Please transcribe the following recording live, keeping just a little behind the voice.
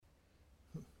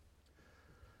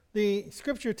The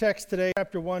scripture text today,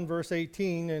 chapter 1, verse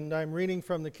 18, and I'm reading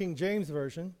from the King James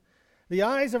Version. The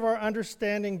eyes of our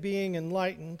understanding being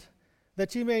enlightened,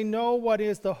 that ye may know what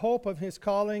is the hope of his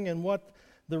calling and what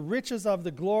the riches of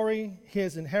the glory,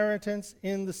 his inheritance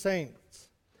in the saints.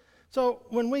 So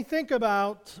when we think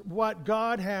about what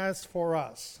God has for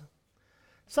us,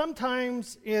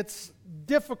 sometimes it's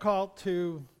difficult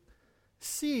to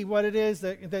see what it is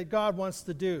that God wants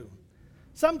to do.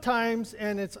 Sometimes,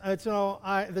 and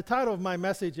the title of my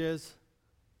message is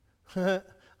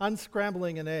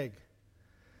Unscrambling an Egg.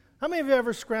 How many of you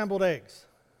ever scrambled eggs?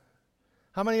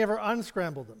 How many ever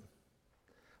unscrambled them?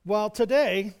 Well,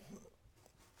 today,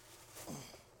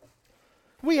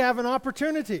 we have an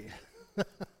opportunity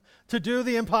to do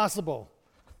the impossible.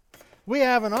 We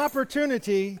have an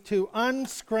opportunity to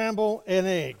unscramble an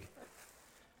egg.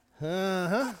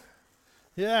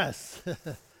 Yes.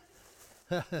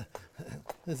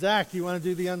 Zach, you want to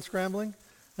do the unscrambling?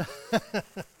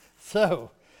 So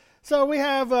we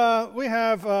have,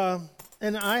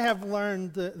 and I have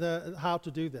learned how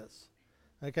to do this.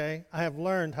 Okay, I have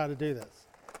learned how to do this.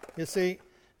 You see,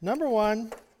 number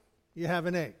one, you have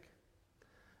an egg,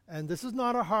 and this is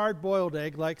not a hard-boiled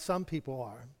egg like some people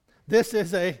are. This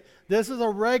is a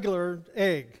regular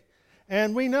egg,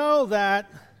 and we know that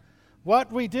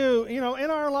what we do, in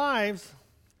our lives.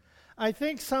 I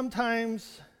think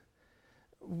sometimes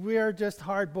we're just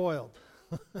hard-boiled.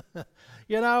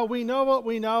 We know what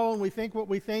we know and we think what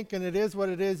we think, and it is what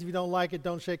it is. If you don't like it,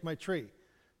 don't shake my tree.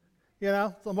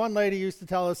 So one lady used to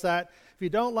tell us that, if you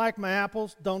don't like my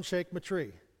apples, don't shake my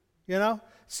tree.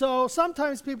 So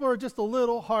sometimes people are just a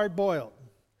little hard-boiled.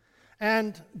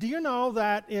 And do you know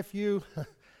that if you,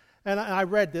 and I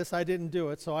read this, I didn't do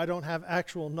it, so I don't have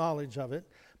actual knowledge of it,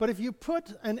 but if you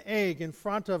put an egg in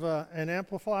front of an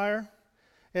amplifier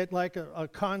at like a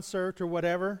concert or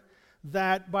whatever,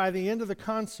 that by the end of the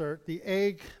concert, the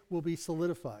egg will be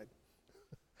solidified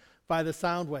by the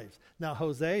sound waves. Now,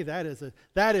 Jose, that is one.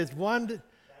 That is something to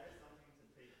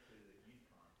take to the youth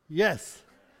con. Yes,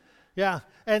 yeah.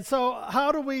 And so,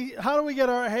 how do we get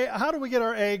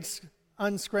our eggs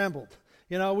unscrambled?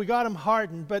 We got them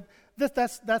hardened, but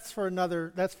that's for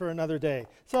another day.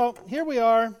 So here we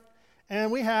are. And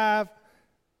we have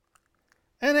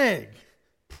an egg.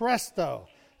 Presto.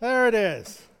 There it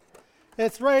is.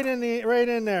 It's right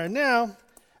in there. Now,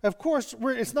 of course,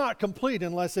 it's not complete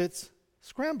unless it's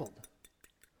scrambled.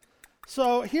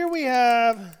 So here we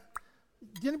have,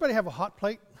 does anybody have a hot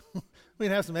plate? We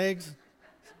can have some eggs.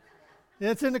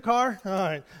 It's in the car? All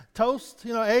right. Toast,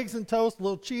 eggs and toast, a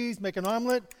little cheese, make an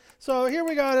omelet. So here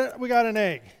we got an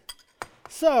egg.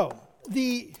 So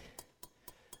the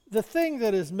thing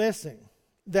that is missing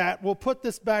that will put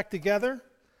this back together,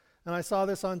 and I saw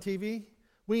this on TV,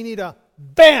 we need a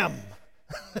BAM!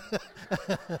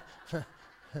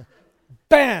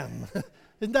 BAM!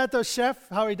 Isn't that the chef,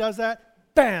 how he does that?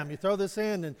 BAM! You throw this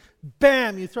in, and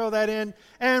BAM! You throw that in,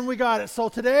 and we got it. So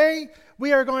today,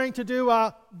 we are going to do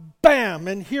a BAM!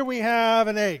 And here we have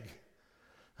an egg.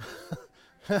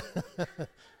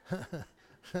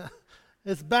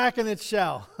 It's back in its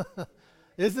shell.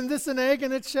 Isn't this an egg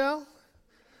in its shell?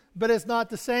 But it's not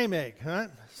the same egg, right?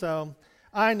 So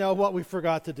I know what we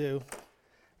forgot to do.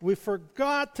 We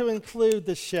forgot to include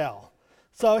the shell.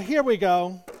 So here we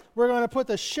go. We're going to put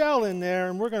the shell in there,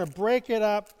 and we're going to break it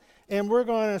up, and we're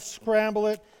going to scramble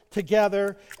it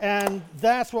together, and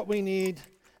that's what we need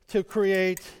to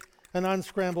create an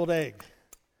unscrambled egg.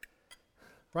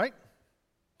 Right?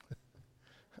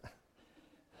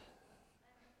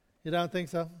 You don't think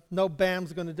so? No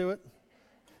BAM's going to do it?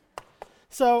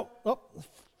 So,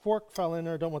 fork fell in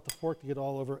there. Don't want the fork to get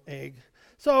all over egg.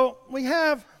 So we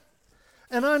have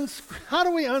how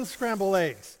do we unscramble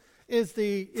eggs is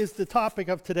the topic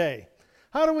of today.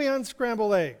 How do we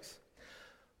unscramble eggs?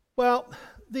 Well,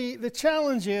 the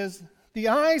challenge is the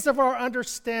eyes of our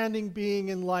understanding being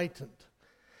enlightened.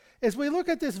 As we look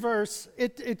at this verse,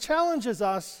 it challenges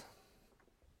us.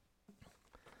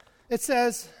 It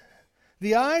says,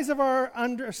 the eyes of our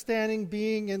understanding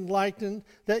being enlightened,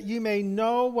 that you may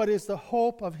know what is the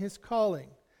hope of his calling.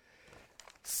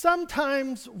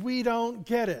 Sometimes we don't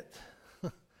get it.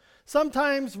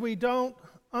 Sometimes we don't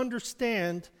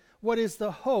understand what is the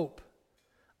hope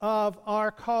of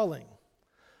our calling.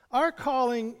 Our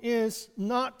calling is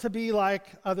not to be like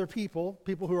other people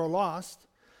who are lost,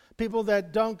 people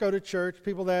that don't go to church,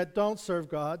 people that don't serve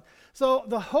God. So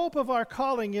the hope of our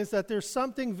calling is that there's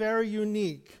something very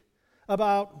unique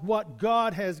about what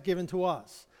God has given to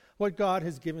us, what God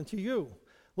has given to you.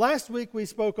 Last week we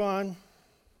spoke on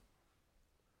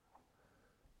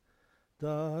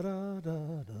da da da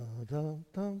da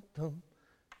da da.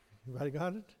 Everybody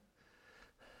got it?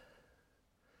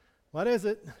 What is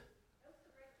it?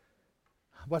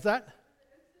 What's that?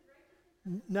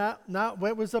 Not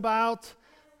what was about?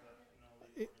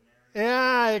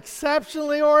 Yeah,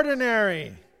 exceptionally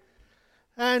ordinary.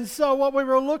 And so what we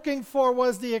were looking for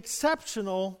was the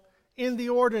exceptional in the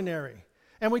ordinary.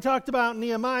 And we talked about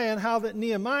Nehemiah and how that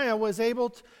Nehemiah was able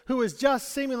to, who was just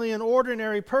seemingly an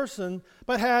ordinary person,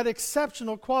 but had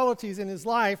exceptional qualities in his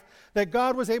life that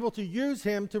God was able to use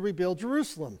him to rebuild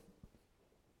Jerusalem.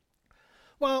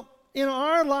 Well, in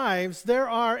our lives, there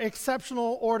are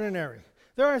exceptional ordinary.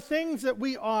 There are things that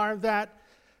we are that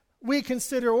we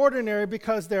consider ordinary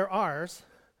because they're ours,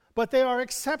 but they are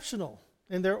exceptional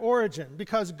in their origin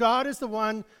because God is the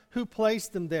one who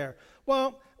placed them there.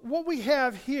 Well, what we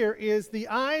have here is the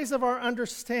eyes of our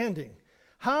understanding.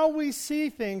 How we see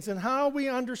things and how we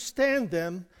understand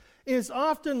them is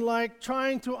often like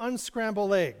trying to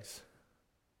unscramble eggs.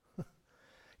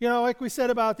 Like we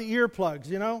said about the earplugs,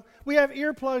 We have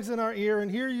earplugs in our ear, and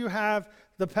here you have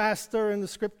the pastor and the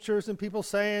scriptures and people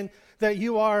saying that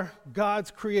you are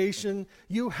God's creation.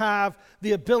 You have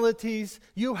the abilities.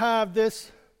 You have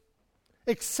this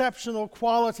exceptional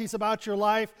qualities about your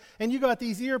life, and you got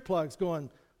these earplugs going,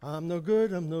 I'm no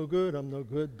good, I'm no good, I'm no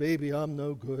good, baby, I'm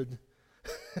no good.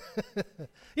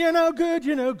 You're no good,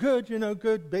 you're no good, you're no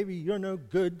good, baby, you're no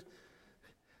good.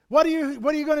 What are you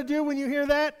going to do when you hear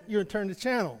that? You're going to turn the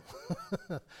channel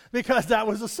because that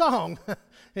was a song.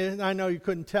 And I know you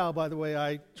couldn't tell by the way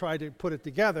I tried to put it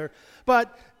together,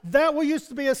 but that used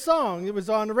to be a song. It was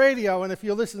on the radio, and if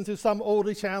you listen to some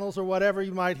oldie channels or whatever,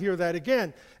 you might hear that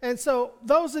again. And so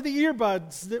those are the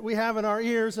earbuds that we have in our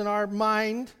ears and our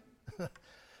mind. Do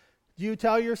you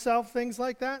tell yourself things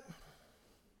like that?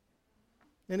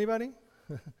 Anybody?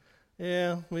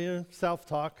 Yeah, we're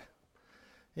self-talk.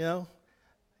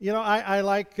 I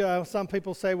like some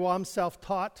people say, well, I'm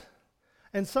self-taught.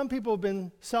 And some people have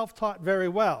been self-taught very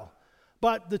well.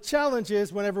 But the challenge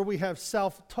is whenever we have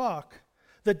self-talk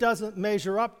that doesn't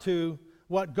measure up to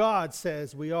what God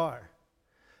says we are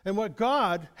and what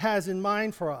God has in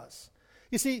mind for us.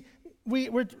 You see,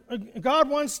 God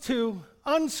wants to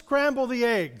unscramble the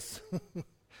eggs.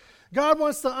 God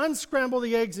wants to unscramble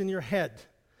the eggs in your head.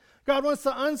 God wants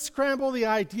to unscramble the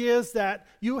ideas that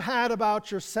you had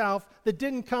about yourself that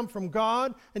didn't come from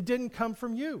God and didn't come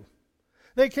from you.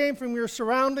 They came from your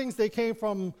surroundings. They came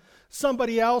from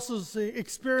somebody else's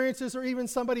experiences or even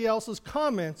somebody else's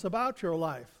comments about your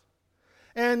life.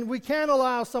 And we can't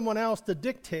allow someone else to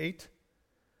dictate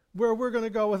where we're going to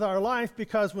go with our life,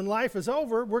 because when life is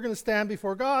over, we're going to stand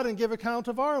before God and give account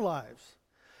of our lives.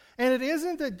 And it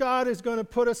isn't that God is going to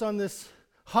put us on this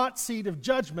hot seat of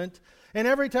judgment, and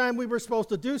every time we were supposed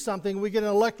to do something, we get an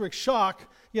electric shock,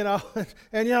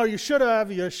 and you should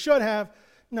have.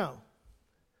 No.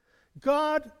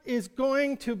 God is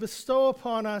going to bestow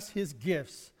upon us his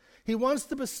gifts. He wants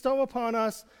to bestow upon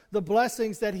us the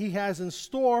blessings that he has in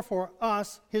store for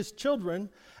us, his children,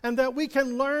 and that we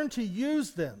can learn to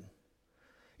use them.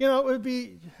 It would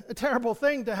be a terrible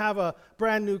thing to have a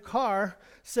brand new car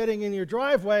sitting in your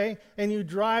driveway and you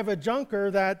drive a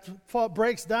junker that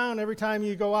breaks down every time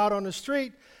you go out on the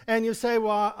street, and you say,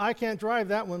 well, I can't drive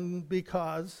that one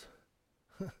because...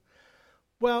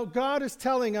 Well, God is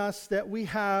telling us that we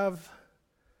have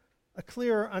a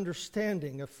clearer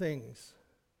understanding of things.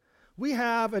 We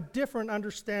have a different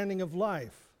understanding of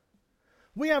life.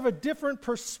 We have a different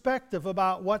perspective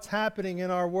about what's happening in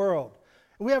our world.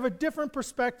 We have a different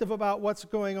perspective about what's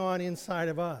going on inside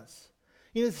of us.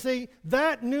 You see,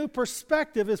 that new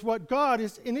perspective is what God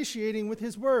is initiating with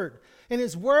his word. And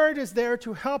his word is there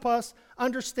to help us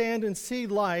understand and see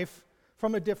life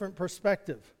from a different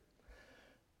perspective.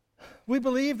 We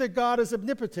believe that God is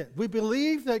omnipotent. We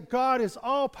believe that God is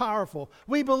all-powerful.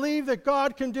 We believe that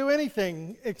God can do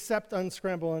anything except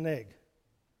unscramble an egg.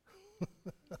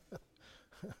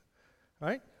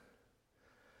 Right?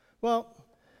 Well,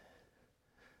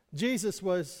 Jesus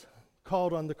was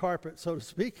called on the carpet, so to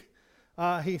speak.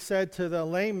 He said to the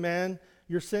lame man,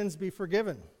 your sins be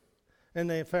forgiven. And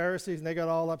the Pharisees, they got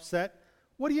all upset.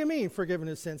 What do you mean, forgiven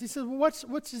his sins? He said, well,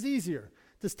 which is easier?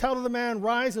 Just tell the man,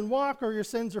 rise and walk, or your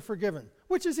sins are forgiven.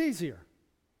 Which is easier?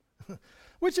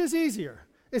 Which is easier?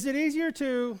 Is it easier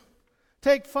to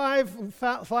take 5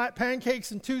 flat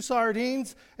pancakes and 2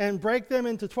 sardines and break them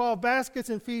into 12 baskets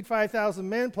and feed 5,000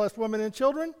 men plus women and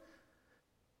children?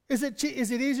 Is it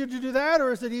easier to do that,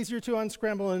 or is it easier to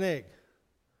unscramble an egg?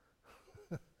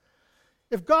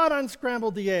 If God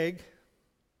unscrambled the egg,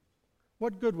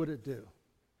 what good would it do?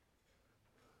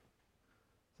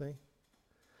 See?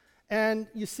 And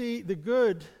you see, the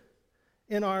good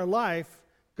in our life,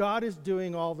 God is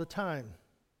doing all the time.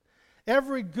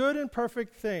 Every good and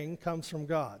perfect thing comes from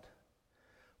God.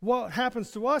 what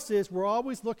happens to us is we're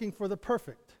always looking for the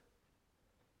perfect.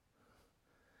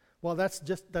 Well, that's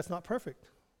not perfect.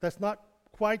 That's not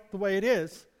quite the way it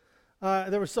is.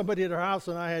 There was somebody at our house,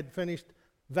 and I had finished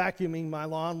vacuuming my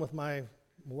lawn with my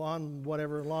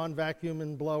lawn vacuum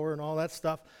and blower and all that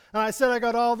stuff. And I said I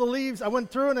got all the leaves. I went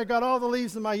through and I got all the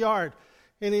leaves in my yard.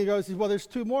 And he goes, well, there's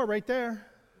 2 more right there.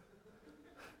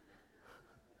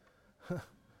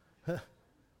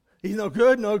 He's no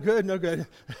good.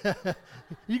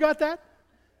 You got that?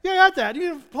 You got that.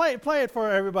 You play it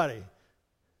for everybody, in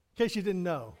case you didn't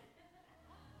know.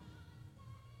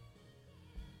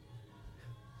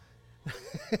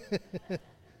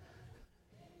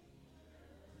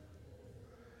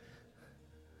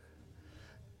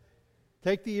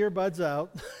 Take the earbuds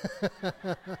out.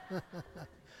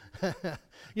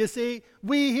 You see,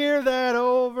 we hear that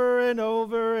over and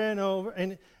over and over,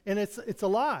 and it's a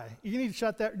lie. You need to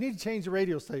shut that. You need to change the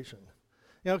radio station.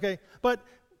 Okay, but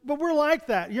we're like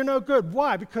that. You're no good.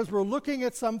 Why? Because we're looking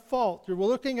at some fault. We're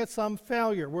looking at some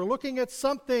failure. We're looking at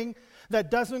something that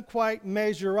doesn't quite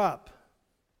measure up.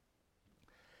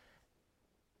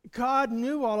 God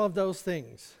knew all of those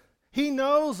things. He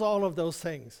knows all of those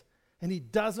things, and He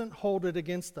doesn't hold it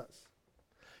against us.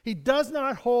 He does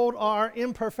not hold our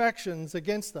imperfections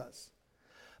against us.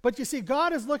 But you see,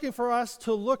 God is looking for us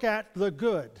to look at the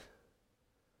good.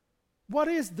 What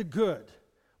is the good?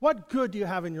 What good do you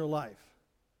have in your life?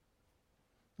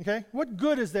 Okay? What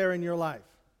good is there in your life?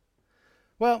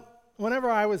 Well,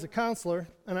 whenever I was a counselor,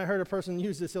 and I heard a person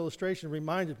use this illustration, it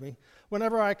reminded me.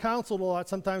 Whenever I counseled a lot,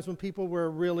 sometimes when people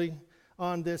were really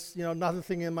on this,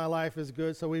 nothing in my life is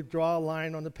good, so we draw a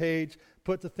line on the page,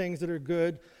 put the things that are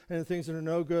good and the things that are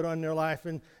no good on their life,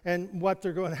 and what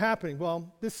they're going to happen.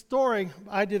 Well, this story,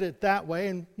 I did it that way,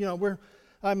 and I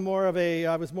was more of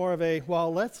a,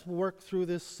 well, let's work through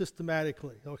this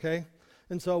systematically, okay?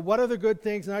 And so what are the good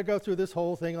things? And I go through this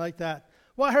whole thing like that.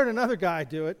 Well, I heard another guy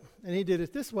do it, and he did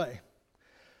it this way.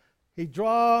 He drew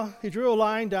a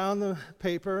line down the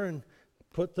paper and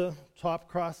put the top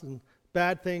cross and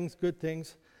bad things, good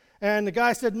things. And the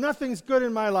guy said, nothing's good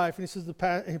in my life. And he says,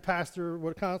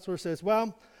 the counselor says,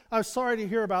 well, I'm sorry to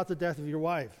hear about the death of your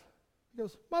wife. He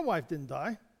goes, my wife didn't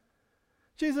die.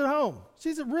 She's at home.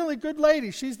 She's a really good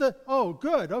lady. Oh,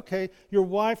 good, okay. Your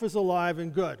wife is alive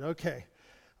and good, okay.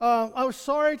 I was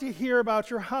sorry to hear about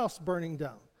your house burning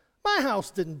down. My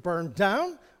house didn't burn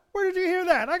down. Where did you hear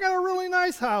that? I got a really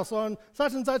nice house on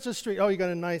such and such a street. Oh, you got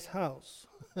a nice house.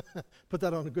 Put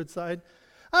that on the good side.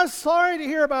 I'm sorry to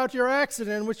hear about your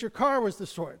accident in which your car was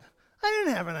destroyed. I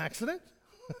didn't have an accident.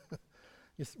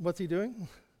 What's he doing?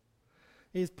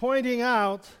 He's pointing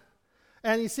out,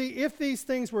 and you see, if these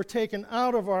things were taken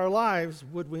out of our lives,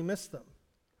 would we miss them?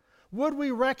 Would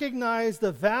we recognize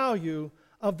the value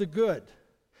of the good?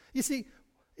 You see,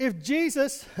 if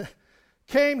Jesus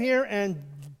came here and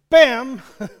bam,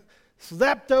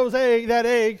 slapped that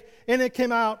egg, and it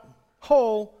came out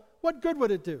whole, what good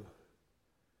would it do?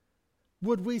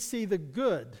 Would we see the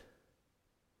good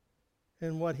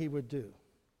in what He would do?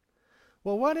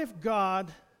 Well, what if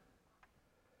God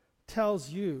tells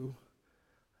you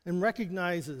and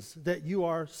recognizes that you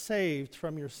are saved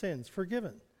from your sins,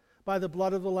 forgiven? By the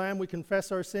blood of the Lamb, we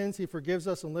confess our sins. He forgives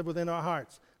us and live within our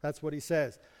hearts. That's what He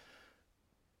says.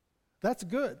 That's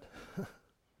good.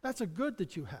 That's a good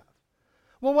that you have.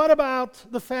 Well, what about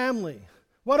the family?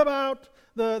 What about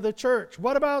the church?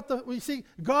 What about we see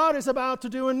God is about to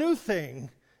do a new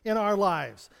thing in our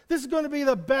lives. This is going to be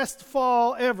the best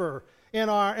fall ever in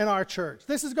our church.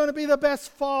 This is going to be the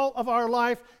best fall of our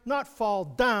life, not fall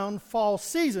down, fall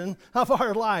season of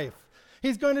our life.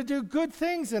 He's going to do good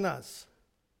things in us.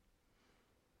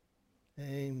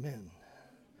 Amen.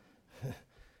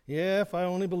 Yeah, if I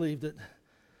only believed it.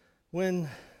 When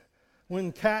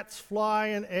cats fly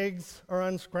and eggs are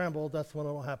unscrambled, that's when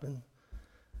it'll happen.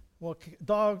 Well,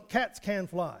 cats can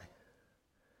fly,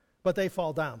 but they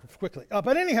fall down quickly.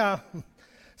 But anyhow,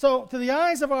 so to the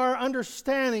eyes of our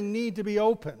understanding need to be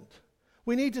opened.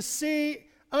 We need to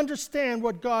understand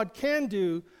what God can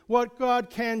do, what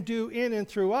God can do in and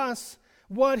through us,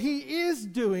 what He is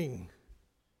doing.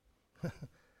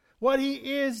 What He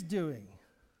is doing.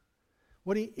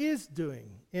 What He is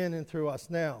doing in and through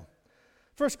us now.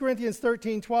 1 Corinthians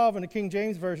 13:12 in the King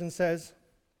James Version says,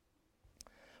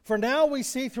 "For now we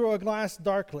see through a glass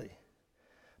darkly,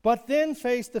 but then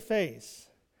face to face.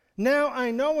 Now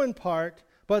I know in part,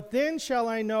 but then shall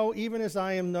I know even as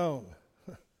I am known."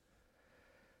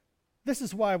 This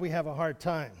is why we have a hard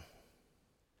time.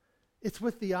 It's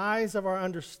with the eyes of our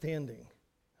understanding.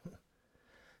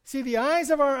 See, the eyes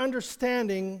of our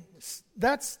understanding,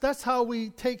 that's how we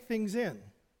take things in.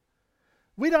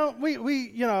 We don't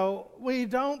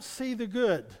see the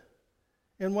good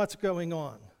in what's going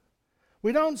on.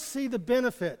 We don't see the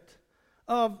benefit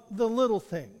of the little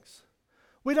things.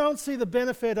 We don't see the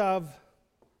benefit of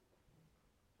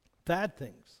bad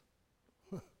things.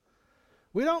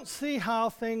 We don't see how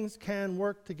things can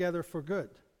work together for good.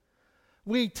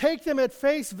 We take them at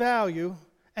face value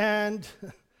and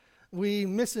we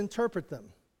misinterpret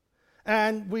them.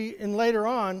 And later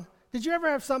on, did you ever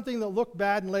have something that looked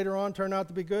bad and later on turned out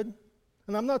to be good?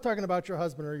 And I'm not talking about your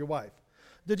husband or your wife.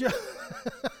 Did you?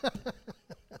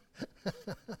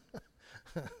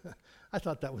 I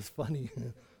thought that was funny.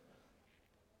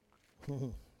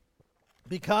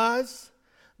 Because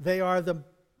they are the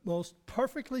most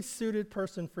perfectly suited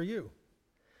person for you.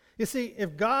 You see,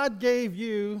 if God gave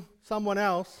you someone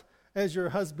else as your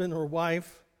husband or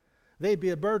wife, they'd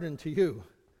be a burden to you,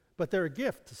 but they're a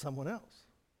gift to someone else.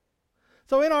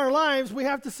 So in our lives, we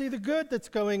have to see the good that's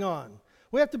going on.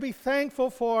 We have to be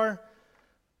thankful for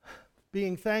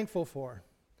being thankful for.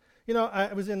 You know,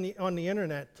 I was on the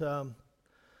internet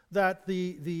that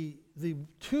the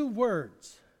two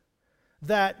words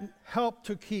that help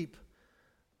to keep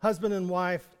husband and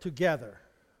wife together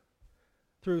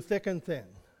through thick and thin.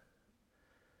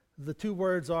 The two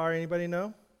words are, anybody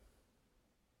know?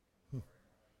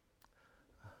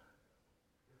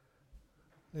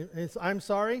 It's, I'm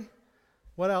sorry.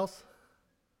 What else?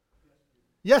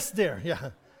 Yes, dear.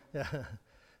 Yeah.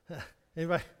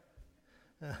 Anybody?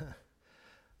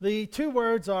 The two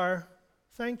words are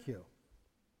thank you.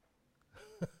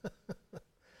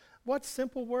 What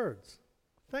simple words?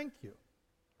 Thank you.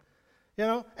 You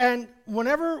know, and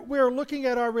whenever we're looking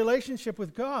at our relationship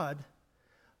with God,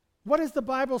 what does the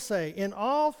Bible say? In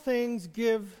all things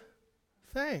give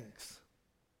thanks.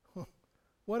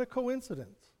 What a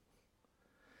coincidence.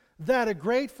 That a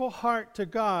grateful heart to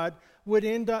God would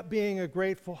end up being a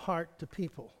grateful heart to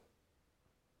people.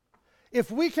 If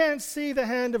we can't see the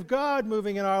hand of God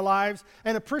moving in our lives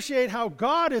and appreciate how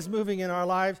God is moving in our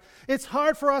lives, it's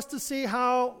hard for us to see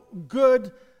how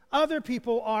good other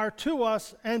people are to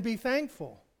us and be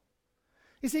thankful.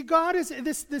 You see, God is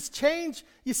this change.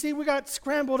 You see, we got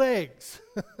scrambled eggs.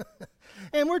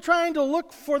 And we're trying to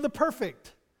look for the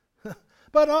perfect.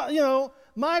 But,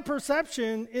 my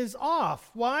perception is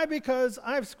off. Why? Because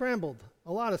I've scrambled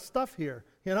a lot of stuff here,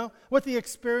 with the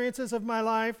experiences of my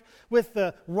life, with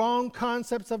the wrong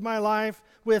concepts of my life,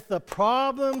 with the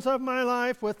problems of my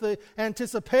life, with the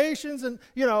anticipations. And,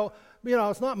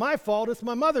 it's not my fault. It's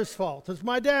my mother's fault. It's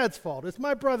my dad's fault. It's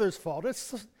my brother's fault.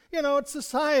 It's, it's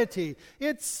society.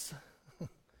 It's,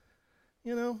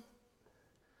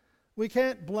 we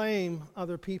can't blame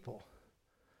other people.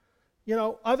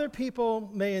 Other people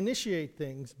may initiate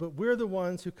things, but we're the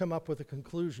ones who come up with the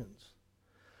conclusions.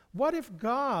 What if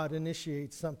God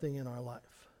initiates something in our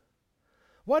life?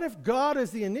 What if God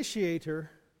is the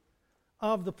initiator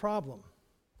of the problem,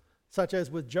 such as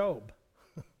with Job?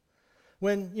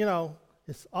 When,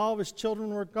 all of his children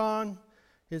were gone,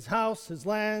 his house, his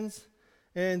lands,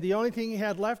 and the only thing he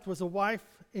had left was a wife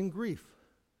in grief.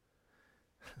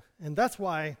 And that's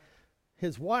why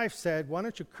his wife said, "Why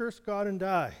don't you curse God and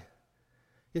die?"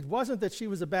 It wasn't that she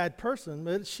was a bad person,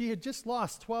 but she had just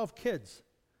lost 12 kids.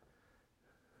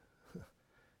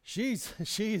 She's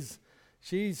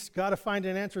got to find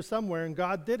an answer somewhere, and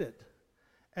God did it.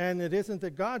 And it isn't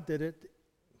that God did it.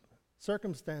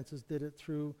 Circumstances did it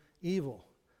through evil.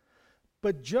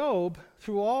 But Job,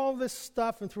 through all this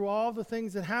stuff and through all the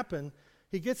things that happened,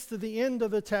 he gets to the end of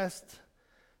the test,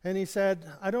 and he said,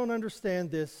 "I don't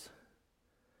understand this,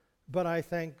 but I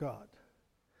thank God."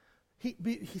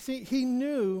 He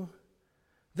knew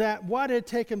that what had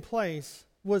taken place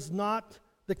was not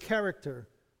the character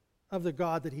of the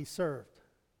God that he served.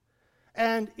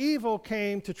 And evil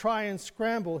came to try and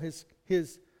scramble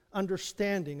his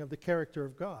understanding of the character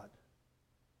of God.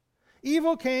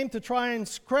 Evil came to try and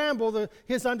scramble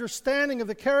his understanding of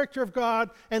the character of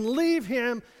God and leave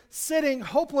him sitting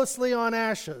hopelessly on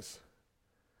ashes.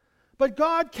 But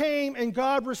God came and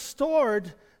God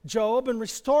restored Job and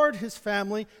restored his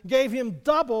family, gave him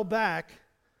double back.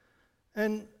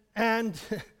 And I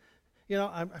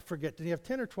forget, did he have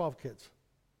 10 or 12 kids?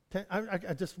 10,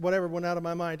 I just, whatever went out of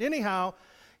my mind. Anyhow,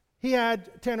 he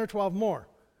had 10 or 12 more.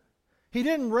 He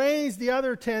didn't raise the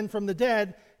other 10 from the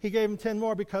dead. He gave him 10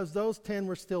 more because those 10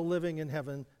 were still living in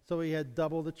heaven, so he had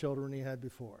double the children he had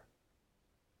before.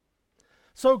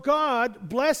 So God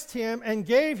blessed him and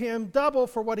gave him double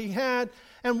for what he had.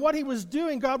 And what he was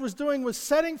doing, God was doing, was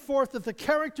setting forth that the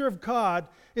character of God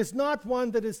is not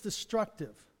one that is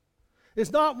destructive.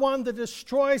 It's not one that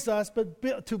destroys us,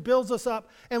 but to builds us up.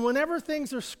 And whenever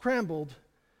things are scrambled,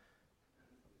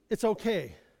 it's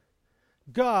okay.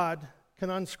 God can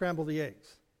unscramble the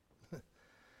eggs.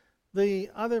 The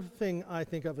other thing I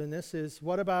think of in this is,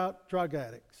 what about drug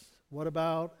addicts? What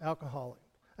about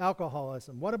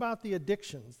alcoholism? What about the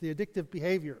addictions, the addictive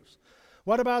behaviors?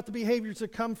 What about the behaviors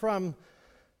that come from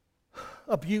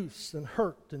abuse and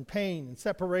hurt and pain and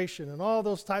separation and all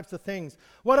those types of things?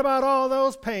 What about all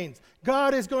those pains?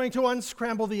 God is going to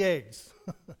unscramble the eggs.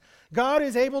 God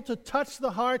is able to touch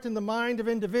the heart and the mind of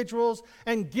individuals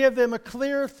and give them a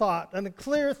clear thought and a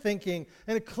clear thinking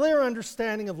and a clear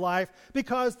understanding of life,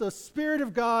 because the Spirit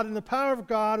of God and the power of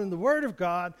God and the Word of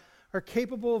God are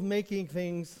capable of making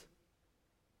things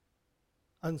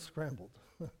unscrambled,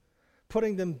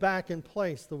 putting them back in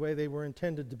place the way they were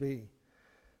intended to be.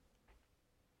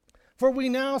 For we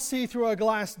now see through a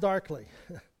glass darkly.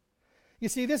 You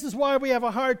see, this is why we have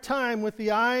a hard time with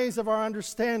the eyes of our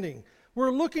understanding.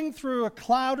 We're looking through a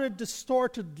clouded,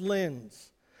 distorted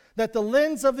lens. That the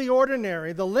lens of the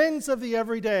ordinary, the lens of the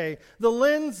everyday, the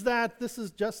lens that this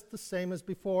is just the same as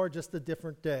before, just a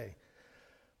different day.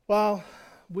 Well,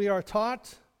 we are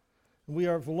taught, we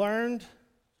have learned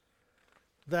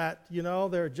that,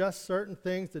 there are just certain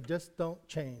things that just don't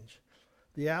change.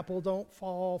 The apple don't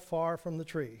fall far from the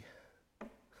tree.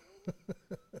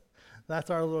 That's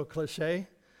our little cliche.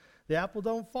 The apple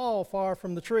don't fall far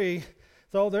from the tree,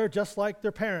 so they're just like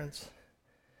their parents.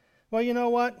 Well, you know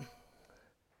what?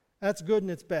 That's good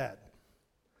and it's bad.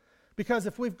 Because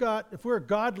if we're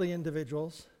godly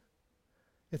individuals,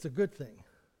 it's a good thing.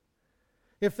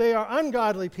 If they are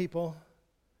ungodly people,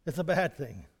 it's a bad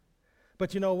thing.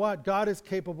 But you know what? God is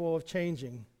capable of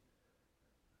changing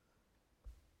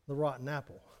the rotten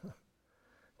apple.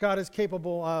 God is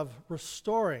capable of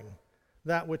restoring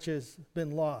that which has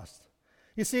been lost.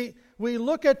 You see, we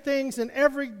look at things, and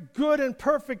every good and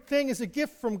perfect thing is a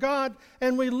gift from God,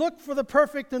 and we look for the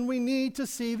perfect, and we need to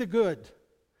see the good.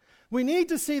 We need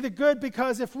to see the good,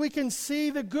 because if we can see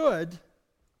the good,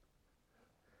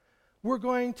 we're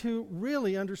going to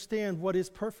really understand what is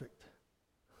perfect.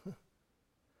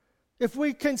 If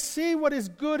we can see what is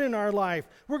good in our life,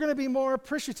 we're going to be more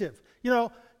appreciative.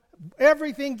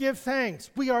 Everything give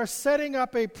thanks. We are setting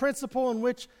up a principle in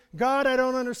which, God, I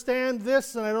don't understand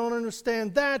this, and I don't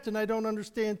understand that, and I don't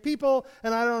understand people,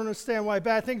 and I don't understand why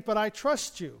bad things, but I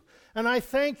trust you. And I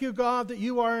thank you, God, that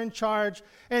you are in charge,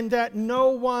 and that no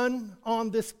one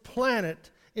on this planet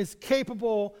is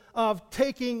capable of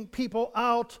taking people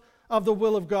out of the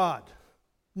will of God.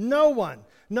 No one,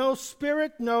 no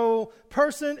spirit, no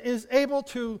person is able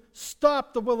to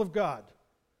stop the will of God.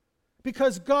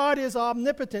 Because God is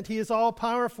omnipotent, He is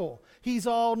all-powerful, He's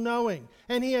all-knowing,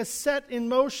 and He has set in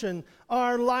motion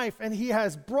our life, and He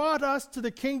has brought us to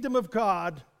the kingdom of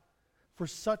God for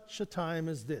such a time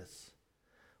as this.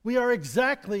 We are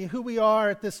exactly who we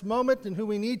are at this moment and who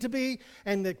we need to be,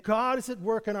 and that God is at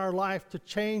work in our life to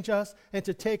change us and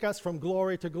to take us from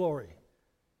glory to glory.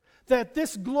 That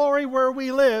this glory where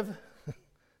we live,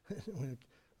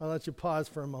 I'll let you pause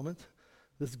for a moment,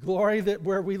 this glory that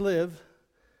where we live,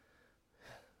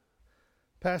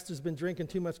 Pastor's been drinking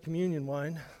too much communion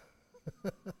wine.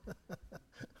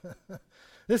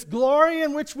 This glory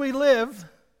in which we live,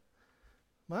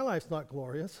 my life's not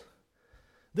glorious.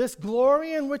 This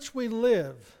glory in which we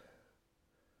live,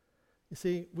 you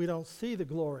see, we don't see the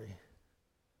glory.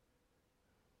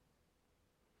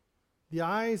 The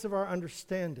eyes of our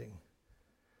understanding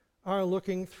are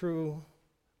looking through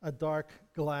a dark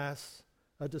glass,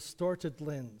 a distorted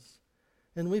lens.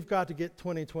 And we've got to get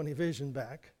 20/20 vision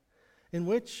back, in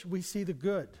which we see the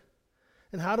good.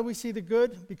 And how do we see the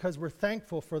good? Because we're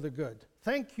thankful for the good.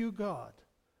 Thank you, God,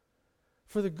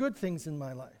 for the good things in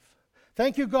my life.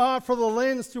 Thank you, God, for the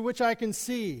lens through which I can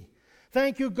see.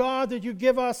 Thank you, God, that you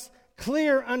give us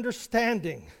clear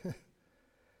understanding.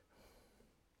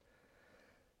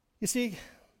 You see,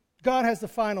 God has the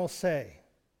final say.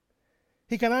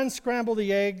 He can unscramble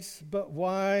the eggs, but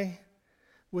why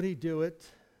would He do it?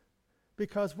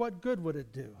 Because what good would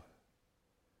it do?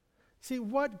 See,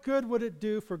 what good would it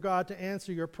do for God to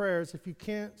answer your prayers if you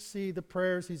can't see the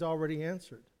prayers He's already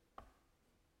answered?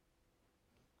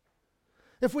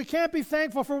 If we can't be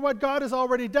thankful for what God has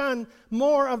already done,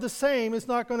 more of the same is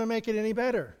not going to make it any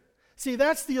better. See,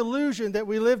 that's the illusion that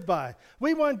we live by.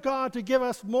 We want God to give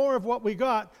us more of what we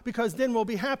got, because then we'll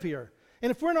be happier.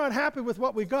 And if we're not happy with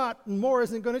what we got, more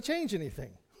isn't going to change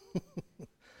anything.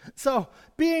 So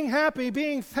being happy,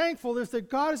 being thankful is that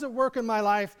God is at work in my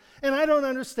life, and I don't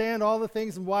understand all the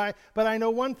things and why, but I know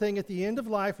one thing: at the end of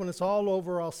life, when it's all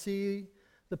over, I'll see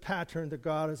the pattern that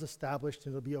God has established,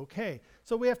 and it'll be okay.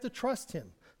 So we have to trust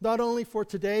Him, not only for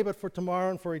today, but for tomorrow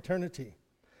and for eternity.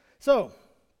 So,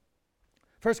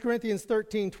 1 Corinthians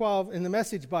 13:12 in the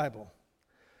Message Bible.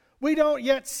 We don't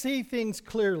yet see things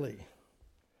clearly.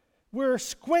 We're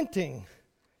squinting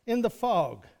in the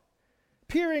fog,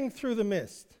 peering through the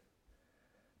mist.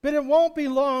 But it won't be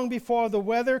long before the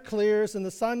weather clears and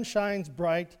the sun shines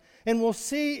bright, and we'll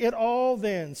see it all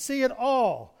then, see it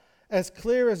all as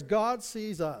clear as God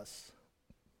sees us,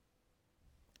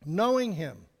 knowing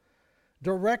Him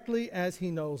directly as He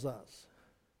knows us.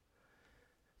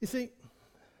 You see,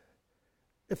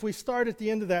 if we start at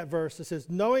the end of that verse, it says,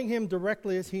 knowing Him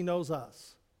directly as He knows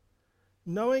us.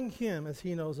 Knowing Him as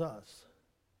He knows us.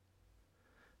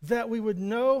 That we would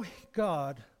know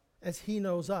God as He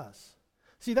knows us.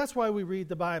 See, that's why we read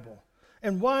the Bible.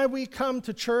 And why we come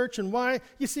to church, and why,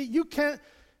 you see, you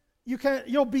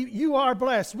are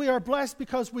blessed. We are blessed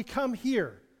because we come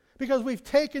here. Because we've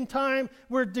taken time,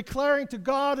 we're declaring to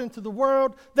God and to the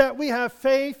world that we have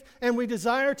faith, and we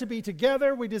desire to be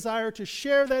together, we desire to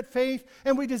share that faith,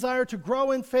 and we desire to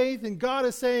grow in faith, and God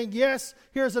is saying, yes,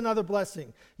 here's another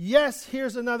blessing. Yes,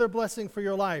 here's another blessing for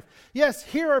your life. Yes,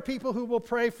 here are people who will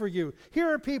pray for you.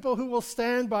 Here are people who will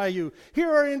stand by you.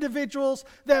 Here are individuals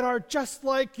that are just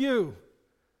like you.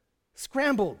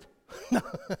 Scrambled.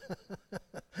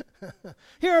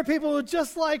 Here are people who are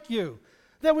just like you.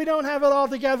 That we don't have it all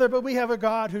together, but we have a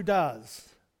God who does.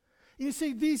 You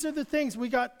see, these are the things we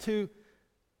got to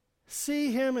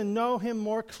see Him and know Him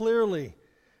more clearly.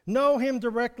 Know Him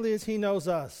directly as He knows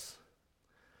us.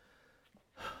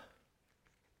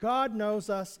 God knows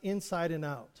us inside and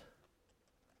out.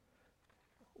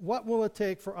 What will it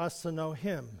take for us to know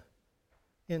Him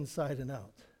inside and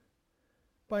out?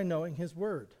 By knowing His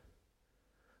Word.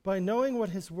 By knowing what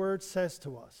His Word says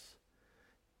to us.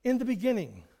 In the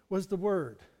beginning was the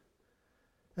Word,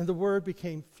 and the Word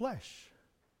became flesh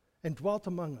and dwelt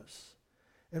among us,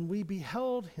 and we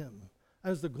beheld Him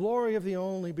as the glory of the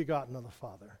only begotten of the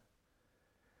Father.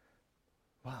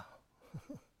 Wow.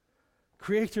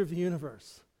 Creator of the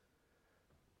universe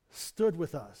stood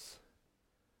with us.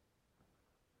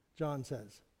 John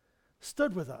says,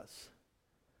 stood with us.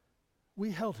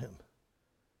 We held Him.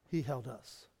 He held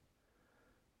us.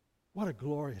 What a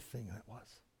glorious thing that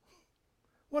was.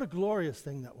 What a glorious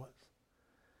thing that was.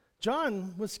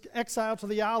 John was exiled to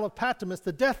the Isle of Patmos,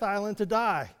 the death island, to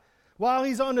die. While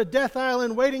he's on the death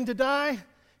island waiting to die,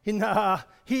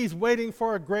 he's waiting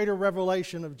for a greater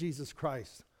revelation of Jesus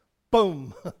Christ.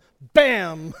 Boom.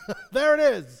 Bam. There it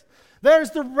is.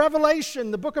 There's the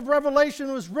revelation. The book of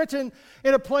Revelation was written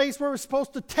in a place where we're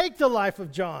supposed to take the life of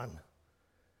John.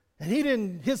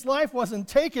 And his life wasn't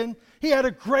taken. He had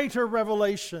a greater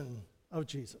revelation of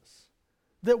Jesus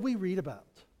that we read about.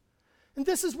 And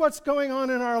this is what's going on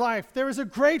in our life. There is a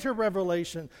greater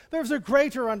revelation. There's a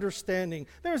greater understanding.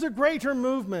 There's a greater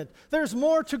movement. There's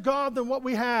more to God than what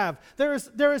we have. There is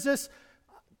this,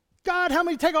 God, help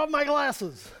me take off my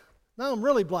glasses. Now I'm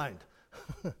really blind.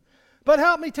 But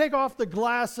help me take off the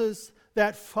glasses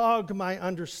that fog my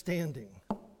understanding.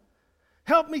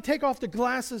 Help me take off the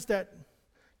glasses that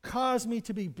cause me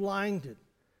to be blinded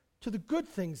to the good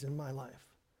things in my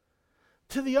life,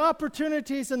 to the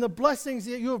opportunities and the blessings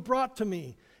that you have brought to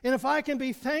me. And if I can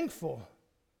be thankful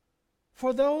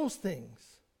for those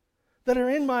things that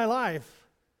are in my life,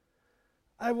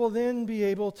 I will then be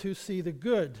able to see the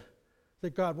good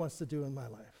that God wants to do in my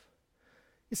life.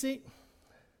 You see,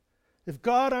 if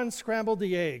God unscrambled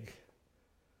the egg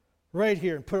right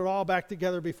here and put it all back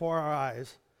together before our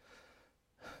eyes,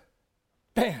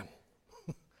 bam,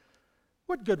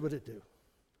 what good would it do?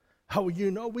 Oh,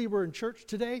 we were in church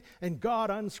today and God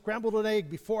unscrambled an egg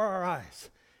before our eyes.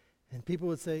 And people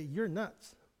would say, you're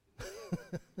nuts.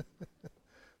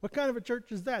 What kind of a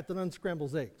church is that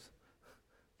unscrambles eggs?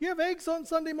 You have eggs on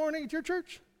Sunday morning at your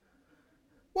church?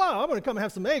 Wow, I'm going to come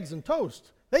have some eggs and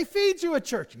toast. They feed you at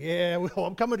church. Yeah, well,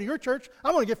 I'm coming to your church.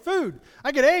 I want to get food.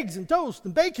 I get eggs and toast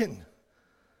and bacon.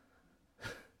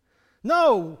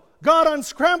 No, God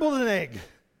unscrambled an egg.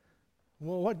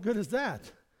 Well, what good is that?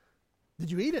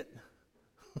 Did you eat it?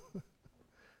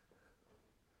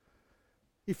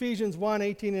 Ephesians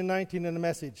 1:18 and 19 in the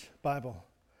Message Bible.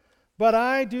 But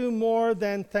I do more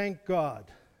than thank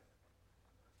God.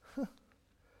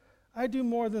 I do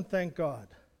more than thank God.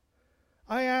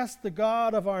 I ask the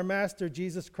God of our Master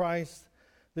Jesus Christ,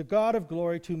 the God of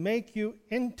glory, to make you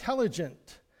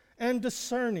intelligent and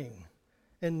discerning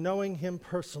in knowing Him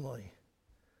personally.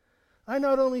 I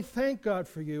not only thank God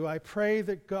for you, I pray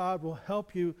that God will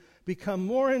help you become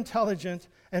more intelligent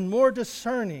and more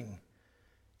discerning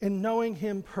in knowing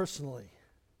Him personally.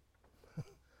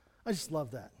 I just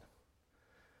love that.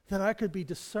 That I could be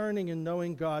discerning in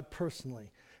knowing God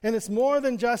personally. And it's more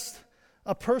than just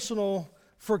a personal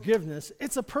forgiveness.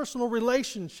 It's a personal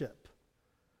relationship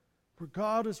where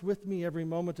God is with me every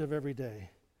moment of every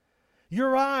day.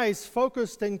 your eyes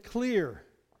focused and clear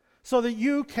so that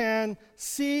you can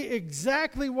see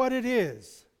exactly what it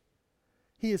is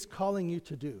He is calling you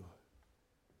to do.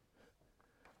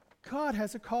 God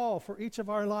has a call for each of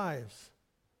our lives.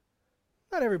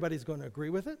 Not everybody's going to agree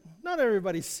with it. Not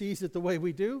everybody sees it the way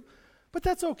we do, but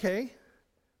that's okay.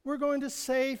 We're going to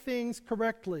say things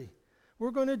correctly.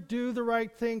 We're going to do the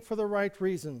right thing for the right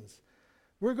reasons.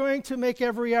 We're going to make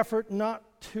every effort not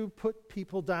to put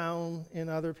people down in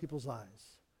other people's eyes.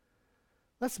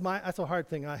 That's a hard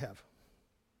thing I have.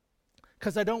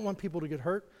 Because I don't want people to get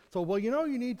hurt. So, well,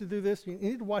 you need to do this. You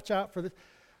need to watch out for this.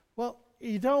 Well,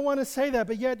 you don't want to say that,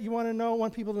 but yet you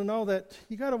want people to know that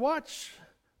you got to watch.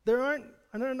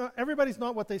 Everybody's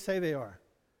not what they say they are.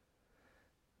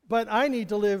 But I need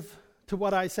to live to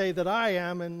what I say that I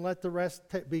am and let the rest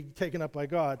be taken up by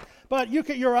God. But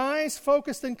your eyes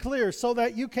focused and clear so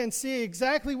that you can see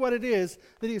exactly what it is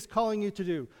that He is calling you to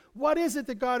do. What is it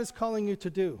that God is calling you to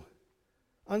do?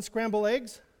 Unscramble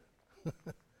eggs?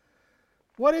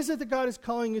 What is it that God is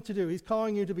calling you to do? He's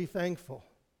calling you to be thankful.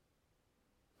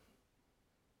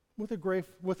 With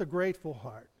a grateful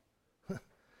heart.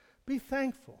 Be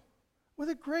thankful.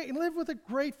 Live with a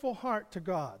grateful heart to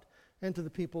God and to the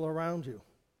people around you.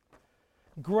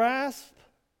 Grasp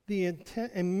the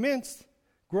immensity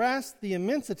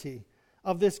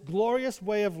of this glorious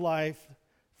way of life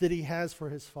that He has for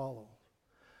His followers.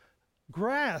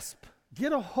 Grasp,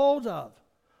 get a hold of,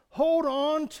 hold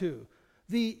on to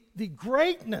the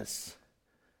greatness,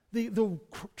 the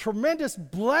tremendous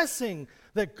blessing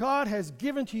that God has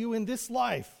given to you in this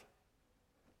life.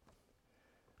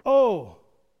 Oh,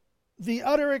 the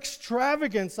utter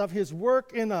extravagance of His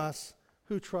work in us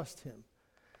who trust Him.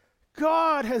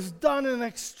 God has done an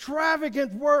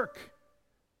extravagant work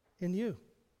in you.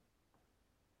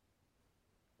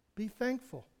 Be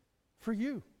thankful for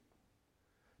you.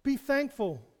 Be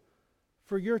thankful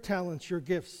for your talents, your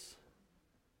gifts,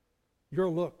 your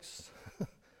looks,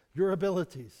 your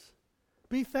abilities.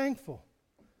 Be thankful.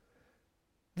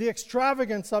 The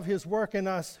extravagance of His work in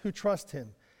us who trust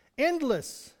Him.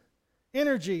 Endless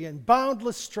energy and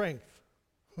boundless strength.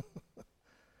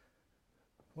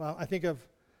 Well, I think of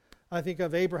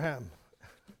Abraham.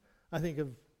 I think of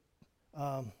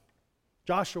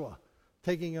Joshua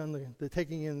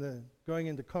going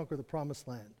in to conquer the promised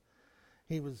land.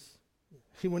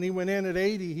 When he went in at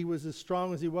 80, he was as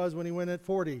strong as he was when he went at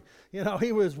 40.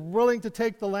 He was willing to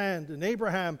take the land. And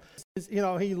Abraham,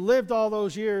 he lived all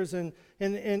those years and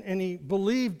he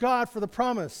believed God for the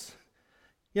promise.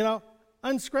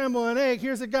 Unscramble an egg.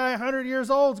 Here's a guy 100 years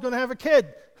old is going to have a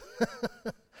kid.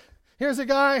 Here's a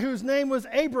guy whose name was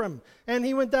Abram, and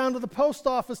he went down to the post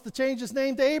office to change his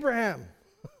name to Abraham.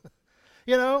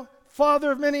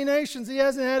 Father of many nations. He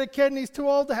hasn't had a kid, and he's too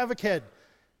old to have a kid.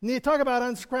 And you talk about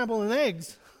unscrambling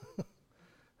eggs.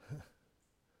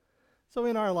 So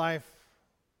in our life,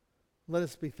 let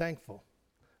us be thankful.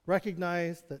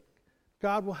 Recognize that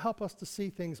God will help us to see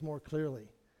things more clearly.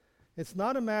 It's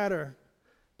not a matter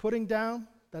putting down,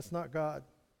 that's not God.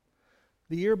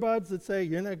 The earbuds that say,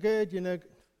 you're not good,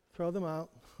 throw them out.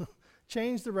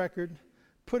 Change the record.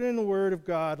 Put in the Word of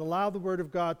God. Allow the Word of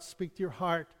God to speak to your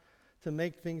heart to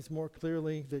make things more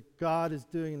clearly that God is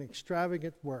doing an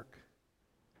extravagant work.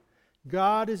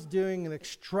 God is doing an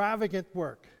extravagant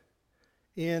work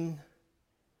in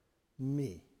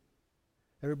me.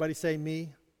 Everybody say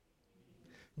me.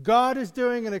 God is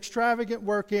doing an extravagant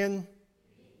work in.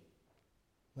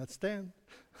 Let's stand.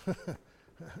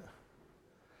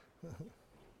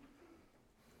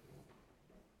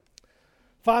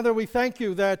 Father, we thank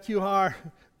you that you are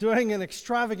doing an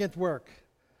extravagant work.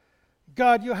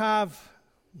 God, you have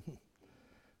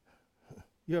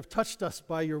touched us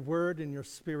by your word and your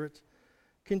spirit.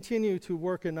 Continue to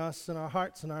work in us, in our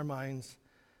hearts and our minds.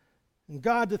 And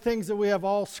God, the things that we have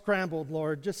all scrambled,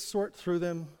 Lord, just sort through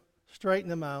them, straighten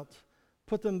them out,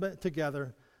 put them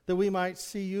together, that we might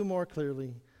see you more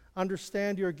clearly,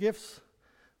 understand your gifts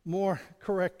more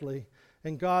correctly,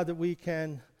 and God, that we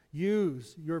can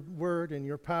use your word and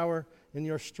your power and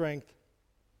your strength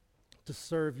to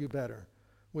serve you better.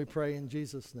 We pray in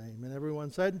Jesus' name. And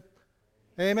everyone said,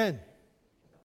 Amen.